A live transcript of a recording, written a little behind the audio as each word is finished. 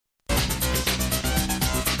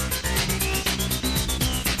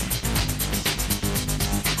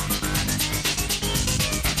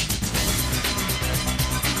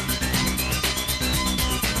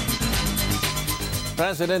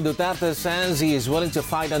President Duterte says he is willing to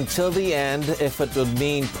fight until the end if it would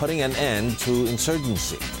mean putting an end to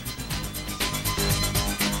insurgency.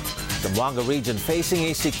 Zamboanga region facing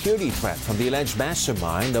a security threat from the alleged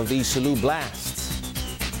mastermind of the Sulu blasts.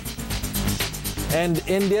 And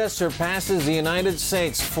India surpasses the United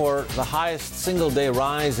States for the highest single-day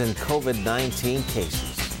rise in COVID-19 cases.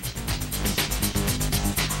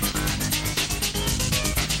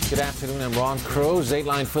 Good afternoon, I'm Ron Cruz.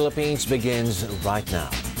 Dateline Philippines begins right now.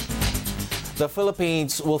 The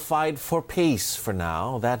Philippines will fight for peace for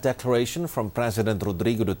now. That declaration from President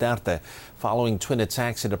Rodrigo Duterte following twin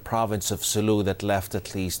attacks in the province of Sulu that left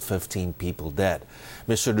at least 15 people dead.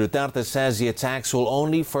 Mr. Duterte says the attacks will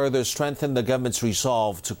only further strengthen the government's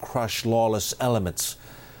resolve to crush lawless elements.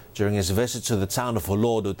 During his visit to the town of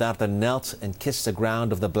Jolo, Duterte knelt and kissed the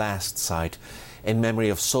ground of the blast site in memory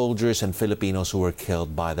of soldiers and Filipinos who were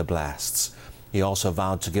killed by the blasts. He also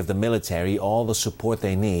vowed to give the military all the support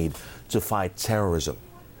they need to fight terrorism.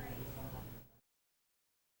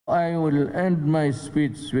 I will end my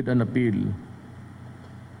speech with an appeal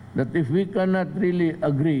that if we cannot really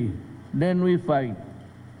agree, then we fight.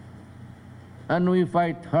 And we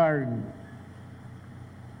fight hard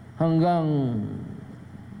hanggang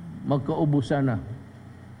magkaubusan na.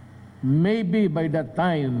 Maybe by that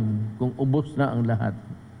time, kung ubos na ang lahat,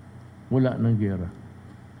 wala ng giyera.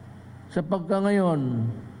 Sa pagka ngayon,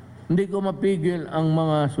 hindi ko mapigil ang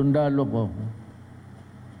mga sundalo ko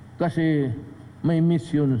kasi may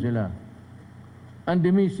mission sila. And the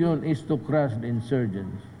mission is to crush the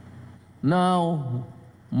insurgents. Now,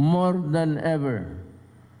 more than ever,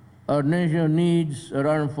 our nation needs our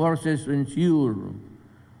armed forces to ensure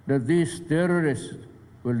that these terrorists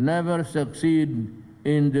will never succeed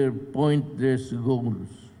in their pointless goals.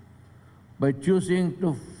 By choosing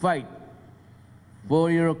to fight for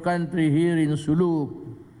your country here in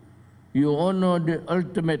Sulu, you honor the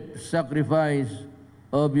ultimate sacrifice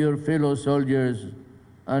of your fellow soldiers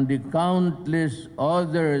and the countless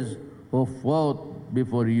others who fought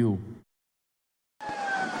before you.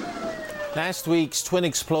 Last week's twin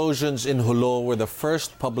explosions in Jolo were the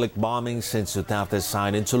first public bombing since Duterte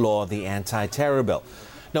signed into law the anti-terror bill.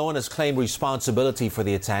 No one has claimed responsibility for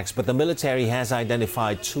the attacks, but the military has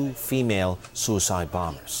identified 2 female suicide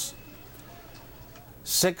bombers.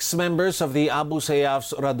 6 members of the Abu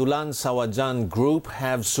Sayyaf's Radulan Sawajan group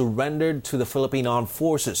have surrendered to the Philippine Armed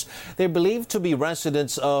Forces. They're believed to be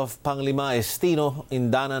residents of Panglima Estino,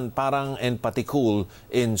 Indanan Parang, and Patikul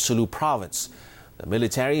in Sulu province. The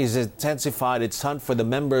military has intensified its hunt for the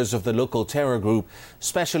members of the local terror group,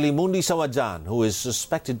 especially Mundi Sawajan, who is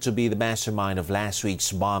suspected to be the mastermind of last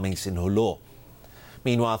week's bombings in Jolo.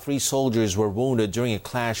 Meanwhile, 3 soldiers were wounded during a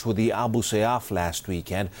clash with the Abu Sayyaf last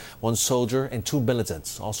weekend. 1 soldier and 2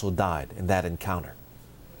 militants also died in that encounter.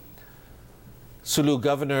 Sulu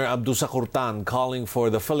Governor Abdusa Kurtan calling for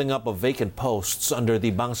the filling up of vacant posts under the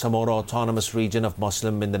Bangsamoro Autonomous Region of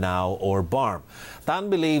Muslim Mindanao, or BARM. Tan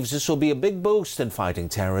believes this will be a big boost in fighting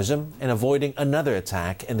terrorism and avoiding another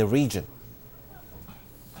attack in the region.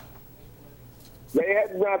 They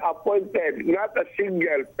have not appointed not a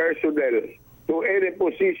single personnel to any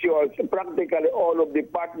positions, practically all of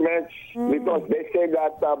departments, because they say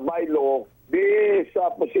that by law, these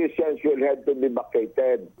positions will have to be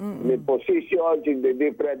vacated. The positions in the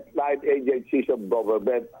different line agencies of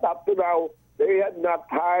government. Up to now, they have not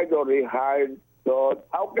hired or rehired. So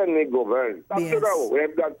how can we govern? Up to now, we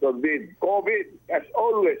have not forbid. COVID has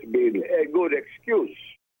always been a good excuse.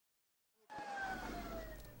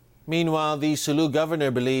 Meanwhile, the Sulu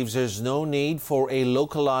governor believes there's no need for a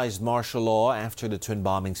localized martial law after the twin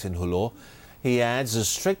bombings in Jolo. He adds the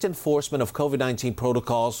strict enforcement of COVID-19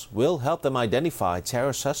 protocols will help them identify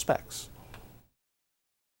terror suspects.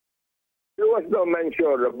 There was no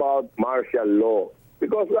mention about martial law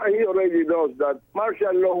because he already knows that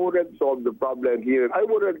martial law wouldn't solve the problem here. I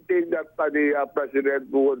wouldn't think that the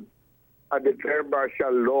president would declare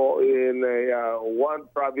martial law in one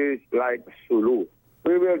province like Sulu.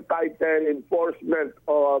 We will tighten enforcement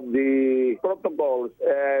of the protocols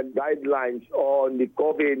and guidelines on the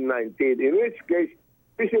COVID-19, in which case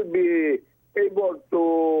we should be able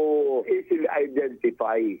to easily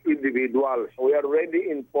identify individuals. We are already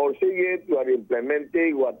enforcing it. We are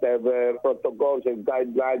implementing whatever protocols and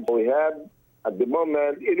guidelines we have at the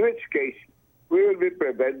moment, in which case we will be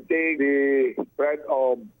preventing the spread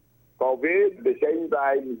of COVID. At the same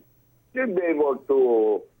time, should be able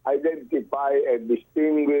to identify and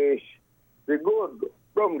distinguish the good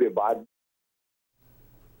from the bad.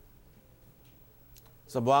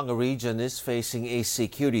 Zamboanga region is facing a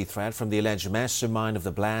security threat from the alleged mastermind of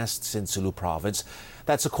the blasts in Sulu province.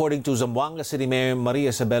 That's according to Zamboanga City Mayor Maria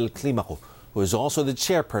Isabel Climaco. who is also the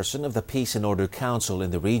chairperson of the Peace and Order Council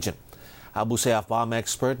in the region. Abu Sayyaf bomb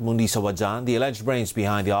expert Mundi Sawajan, the alleged brains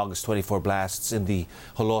behind the August 24 blasts in the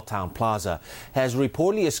Jolo Town Plaza, has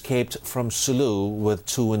reportedly escaped from Sulu with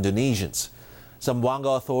 2 Indonesians.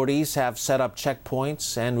 Zamboanga authorities have set up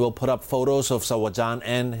checkpoints and will put up photos of Sawajan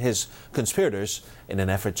and his conspirators in an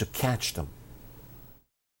effort to catch them.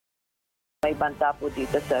 May banta po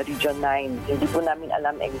dito sa Region 9. Hindi po namin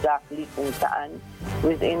alam exactly kung saan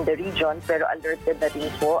within the region, pero alerted na rin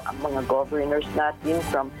po ang mga governors natin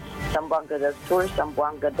from Zamboanga del Sur,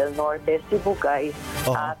 Zamboanga del Norte, Sibugay,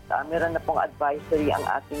 at meron na pong advisory ang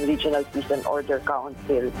ating Regional Peace and Order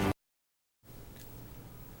Council.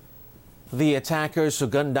 The attackers who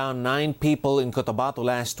gunned down 9 people in Cotabato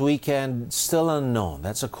last weekend still unknown.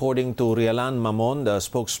 That's according to Rialan Mamon, the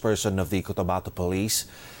spokesperson of the Cotabato Police.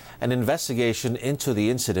 An investigation into the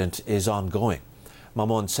incident is ongoing.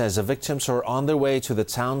 Mamon says the victims are on their way to the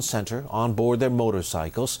town center on board their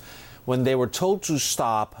motorcycles when they were told to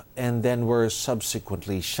stop and then were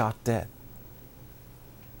subsequently shot dead.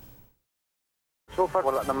 So far,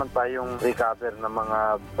 wala naman tayong recover na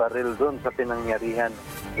mga baril doon sa pinangyarihan.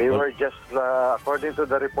 They were just, according to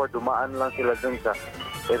the report, dumaan lang sila doon sa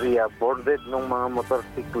area, boarded ng mga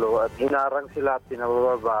motorsiklo at hinarang sila at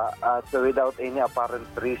pinababa at without any apparent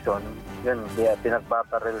reason, yun,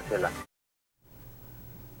 pinagbabaril sila.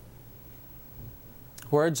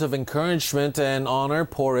 Words of encouragement and honor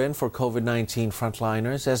pour in for COVID-19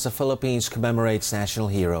 frontliners as the Philippines commemorates National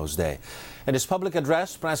Heroes Day. In his public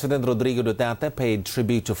address, President Rodrigo Duterte paid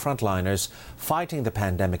tribute to frontliners fighting the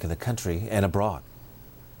pandemic in the country and abroad.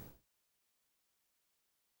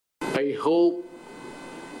 I hope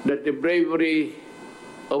that the bravery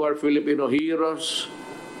of our Filipino heroes,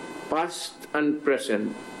 past and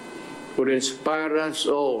present, will inspire us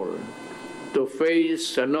all to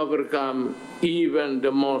face and overcome even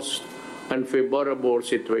the most unfavorable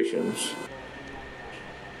situations.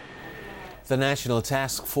 The National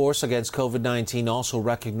Task Force against COVID-19 also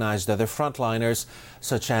recognized other frontliners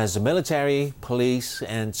such as the military, police,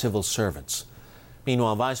 and civil servants.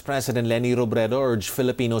 Meanwhile, Vice President Leni Robredo urged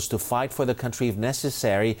Filipinos to fight for the country if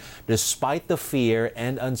necessary, despite the fear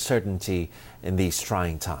and uncertainty in these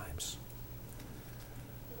trying times.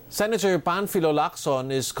 Senator Panfilo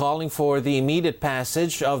Lacson is calling for the immediate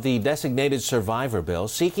passage of the Designated Survivor Bill,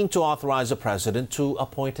 seeking to authorize the president to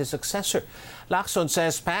appoint his successor. Lacson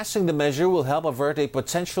says passing the measure will help avert a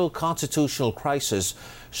potential constitutional crisis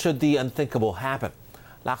should the unthinkable happen.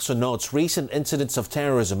 Lacson notes recent incidents of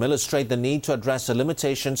terrorism illustrate the need to address the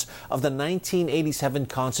limitations of the 1987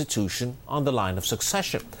 Constitution on the line of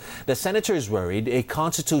succession. The senator is worried a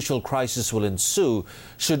constitutional crisis will ensue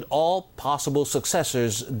should all possible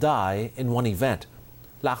successors die in one event.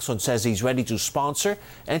 Lacson says he's ready to sponsor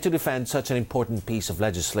and to defend such an important piece of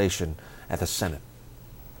legislation at the Senate.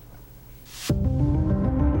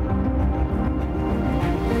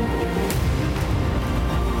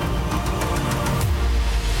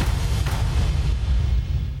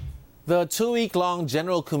 The 2-week-long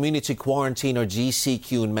General Community Quarantine or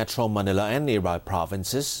GCQ in Metro Manila and nearby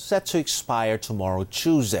provinces set to expire tomorrow,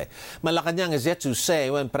 Tuesday. Malacanang is yet to say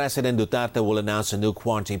when President Duterte will announce the new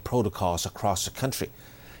quarantine protocols across the country.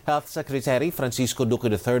 Health Secretary Francisco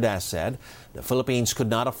Duque III has said the Philippines could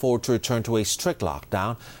not afford to return to a strict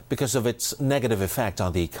lockdown because of its negative effect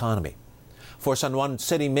on the economy. For San Juan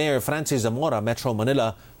City Mayor Francis Zamora, Metro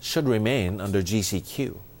Manila should remain under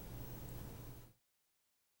GCQ.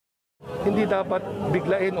 Hindi dapat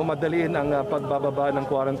biglain o madaliin ang pagbababa ng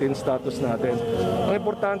quarantine status natin. Ang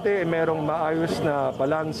importante ay merong maayos na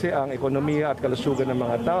balanse ang ekonomiya at kalusugan ng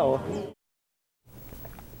mga tao.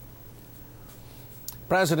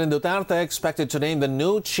 President Duterte expected to name the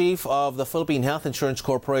new chief of the Philippine Health Insurance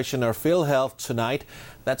Corporation or PhilHealth tonight.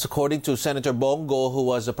 That's according to Senator Bongo, who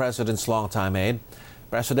was the president's longtime aide.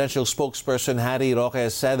 Presidential spokesperson Harry Roque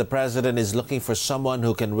said the president is looking for someone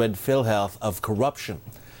who can rid PhilHealth of corruption.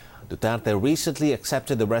 Duterte recently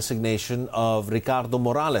accepted the resignation of Ricardo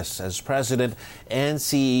Morales as president and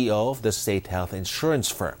CEO of the state health insurance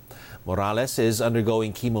firm. Morales is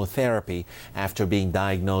undergoing chemotherapy after being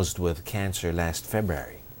diagnosed with cancer last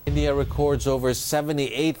February. India records over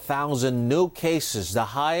 78,000 new cases, the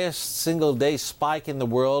highest single-day spike in the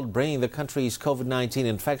world, bringing the country's COVID-19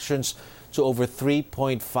 infections to over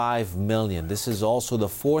 3.5 million. This is also the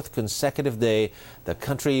 4th consecutive day the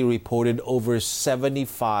country reported over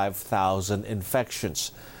 75,000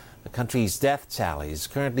 infections. The country's death tally is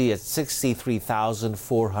currently at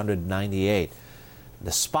 63,498.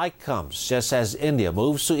 The spike comes just as India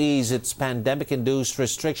moves to ease its pandemic-induced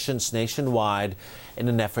restrictions nationwide in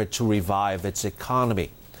an effort to revive its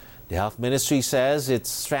economy. The health ministry says its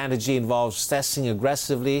strategy involves testing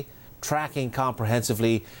aggressively, tracking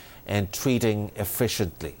comprehensively, and treating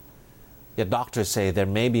efficiently. Yet doctors say there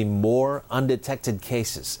may be more undetected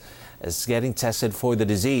cases as getting tested for the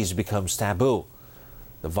disease becomes taboo.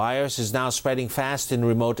 The virus is now spreading fast in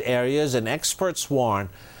remote areas, and experts warn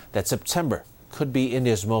that September could be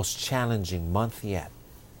India's most challenging month yet.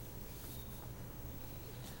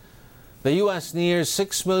 The U.S. nears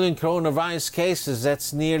 6 million coronavirus cases.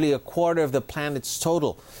 That's nearly a quarter of the planet's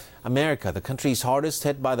total. America, the country's hardest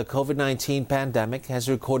hit by the COVID-19 pandemic, has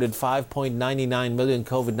recorded 5.99 million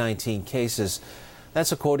COVID-19 cases.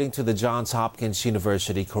 That's according to the Johns Hopkins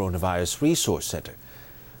University Coronavirus Resource Center.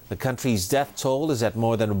 The country's death toll is at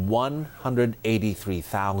more than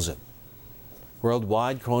 183,000.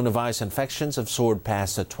 Worldwide, coronavirus infections have soared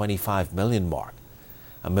past the 25 million mark.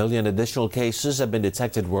 1 million additional cases have been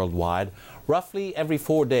detected worldwide, roughly every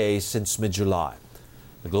 4 days since mid-July.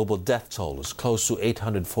 The global death toll is close to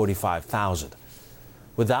 845,000.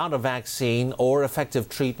 Without a vaccine or effective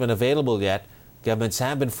treatment available yet, governments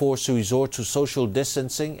have been forced to resort to social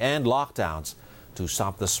distancing and lockdowns to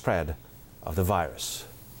stop the spread of the virus.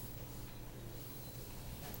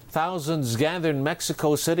 Thousands gathered in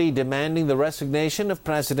Mexico City demanding the resignation of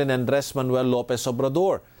President Andres Manuel Lopez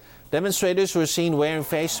Obrador. Demonstrators were seen wearing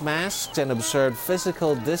face masks and observed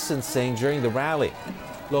physical distancing during the rally.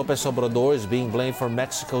 Lopez Obrador is being blamed for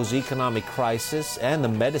Mexico's economic crisis and the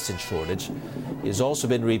medicine shortage. He has also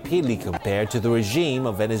been repeatedly compared to the regime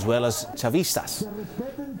of Venezuela's Chavistas.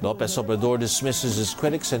 Lopez Obrador dismisses his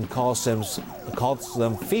critics and calls them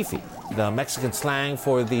fifi, the Mexican slang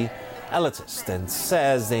for the elitist, and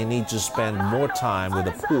says they need to spend more time with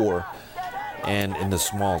the poor and in the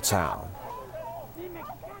small town.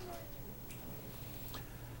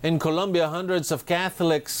 In Colombia, hundreds of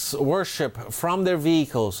Catholics worship from their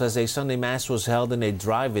vehicles as a Sunday Mass was held in a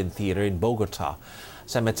drive-in theater in Bogota.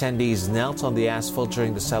 Some attendees knelt on the asphalt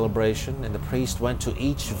during the celebration, and the priest went to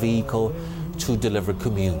each vehicle to deliver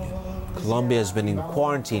communion. Colombia has been in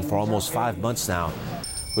quarantine for almost 5 months now.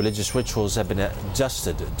 Religious rituals have been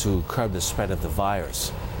adjusted to curb the spread of the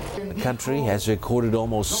virus. The country has recorded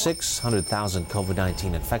almost 600,000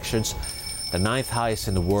 COVID-19 infections, the 9th highest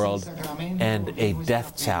in the world, and a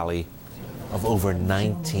death tally of over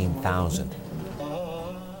 19,000.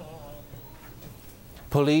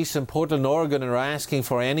 Police in Portland, Oregon are asking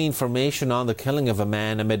for any information on the killing of a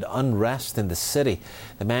man amid unrest in the city.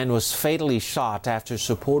 The man was fatally shot after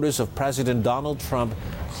supporters of President Donald Trump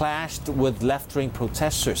clashed with left-wing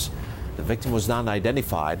protesters. The victim was not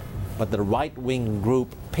identified, but the right-wing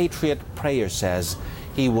group Patriot Prayer says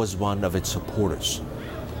he was one of its supporters.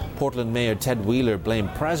 Portland Mayor Ted Wheeler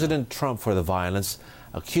blamed President Trump for the violence,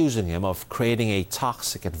 accusing him of creating a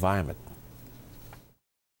toxic environment.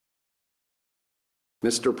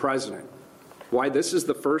 Mr. President, why this is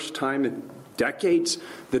the first time in decades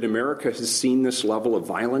that America has seen this level of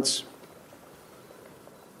violence?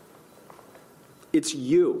 It's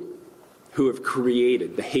you who have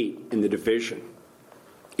created the hate and the division.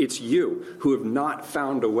 It's you who have not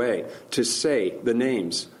found a way to say the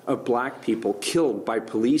names of black people killed by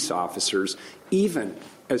police officers, even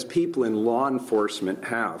as people in law enforcement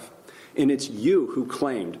have. And it's you who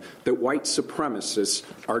claimed that white supremacists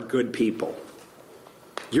are good people.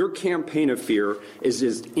 Your campaign of fear is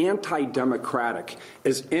as anti-democratic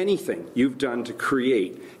as anything you've done to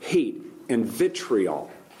create hate and vitriol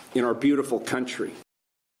in our beautiful country.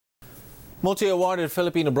 Multi-awarded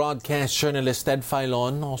Filipino broadcast journalist Ted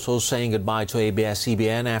Filon also saying goodbye to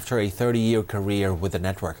ABS-CBN after a 30-year career with the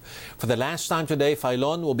network. For the last time today,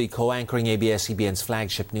 Filon will be co-anchoring ABS-CBN's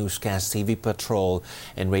flagship newscast TV Patrol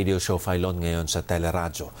and radio show Filon Ngayon sa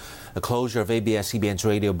Teleradyo. The closure of ABS-CBN's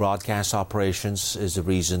radio broadcast operations is the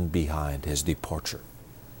reason behind his departure.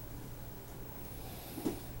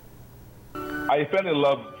 I fell in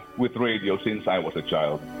love with radio since I was a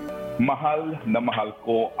child. Mahal na mahal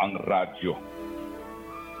ko ang radyo.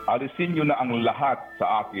 Alisin niyo na ang lahat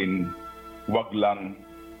sa akin, wag lang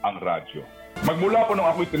ang radyo. Magmula po nung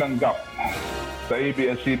ako'y tinanggap sa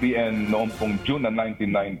ABS-CBN noong pong June ng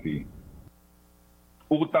 1990,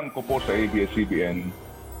 utang ko po sa ABS-CBN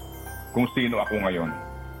kung sino ako ngayon.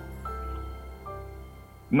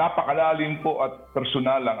 Napakalalim po at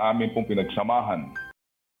personal ang aming pong pinagsamahan.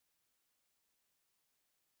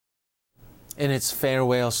 In its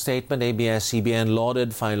farewell statement, ABS-CBN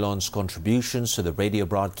lauded Filon's contributions to the radio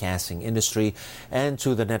broadcasting industry and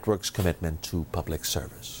to the network's commitment to public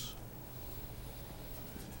service.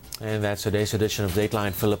 And that's today's edition of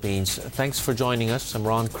Dateline Philippines. Thanks for joining us. I'm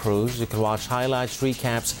Ron Cruz. You can watch highlights,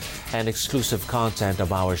 recaps, and exclusive content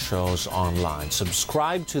of our shows online.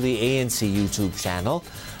 Subscribe to the ANC YouTube channel,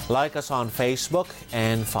 like us on Facebook,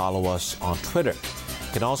 and follow us on Twitter.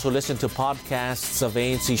 You can also listen to podcasts of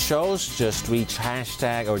ANC shows. Just search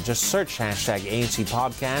hashtag ANC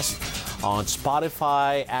Podcast on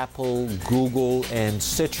Spotify, Apple, Google, and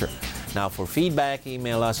Stitcher. Now, for feedback,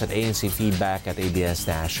 email us at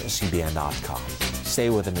ancfeedback@abs-cbn.com. Stay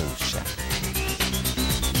with the news, Chef.